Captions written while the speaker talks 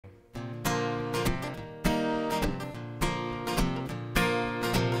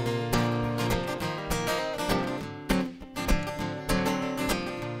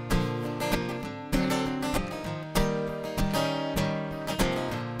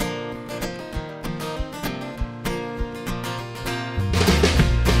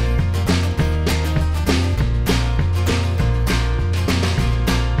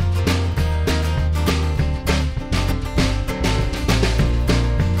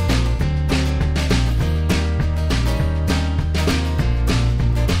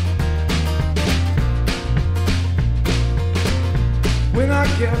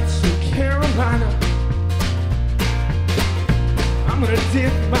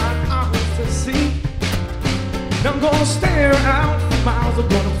my eyes to see. And I'm gonna stare out for miles. I'm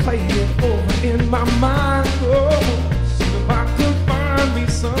gonna play it over in my mind. Oh, see if I could find me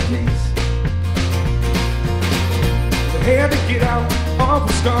some peace. I had to get out of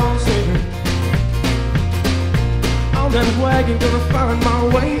Wisconsin. On that wagon, gonna find my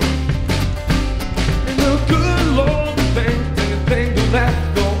way. And the good Lord, think to let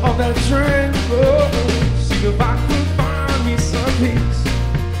go of that train. Oh, see if I could find me some peace.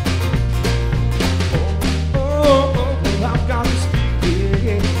 I've got this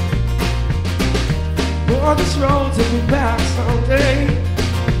feeling. Oh, this road take me back someday.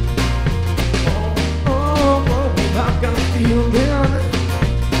 I've got a feeling.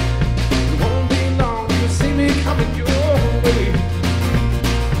 It won't be long, you'll see me coming your way.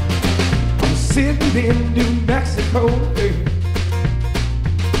 I'm sitting in New Mexico,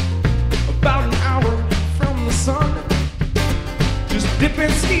 about an hour from the sun, just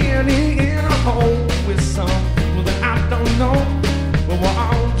dipping skinny in a hole with some people that I don't know, but we're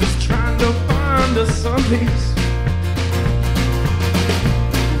all just trying to find us some peace.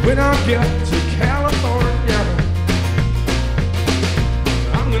 When I get to California,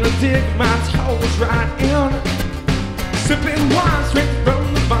 I'm gonna dig my toes right in, sipping wine straight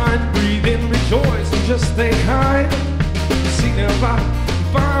from the vine, breathe in, rejoice, and just stay kind. See if I can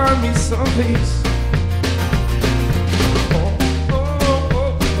find me some peace.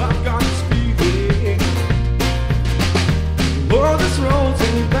 I've got this feeling. Oh, this road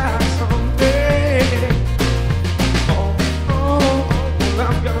take me back someday.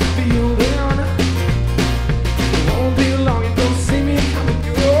 I've got a feeling. It won't be long, you don't see me coming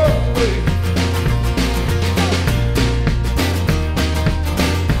your way.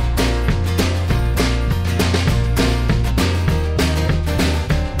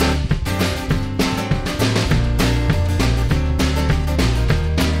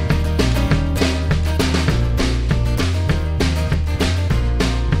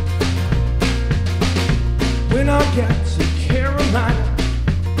 When I get to Carolina,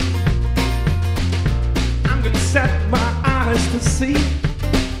 I'm gonna set my eyes to see.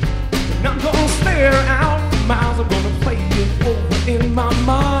 And I'm gonna stare out for miles. I'm gonna play it over in my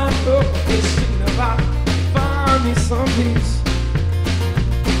mind. Oh, just seeing if I can find me some peace.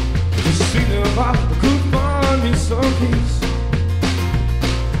 Just seeing if I could find me some peace.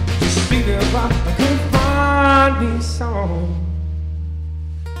 Just seeing if I could find me some.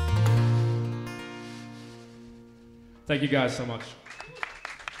 Thank you guys so much.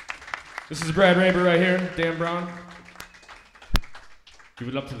 This is Brad Raber right here, Dan Brown. Give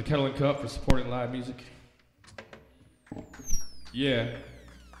it up to the Kettle and Cup for supporting live music. Yeah.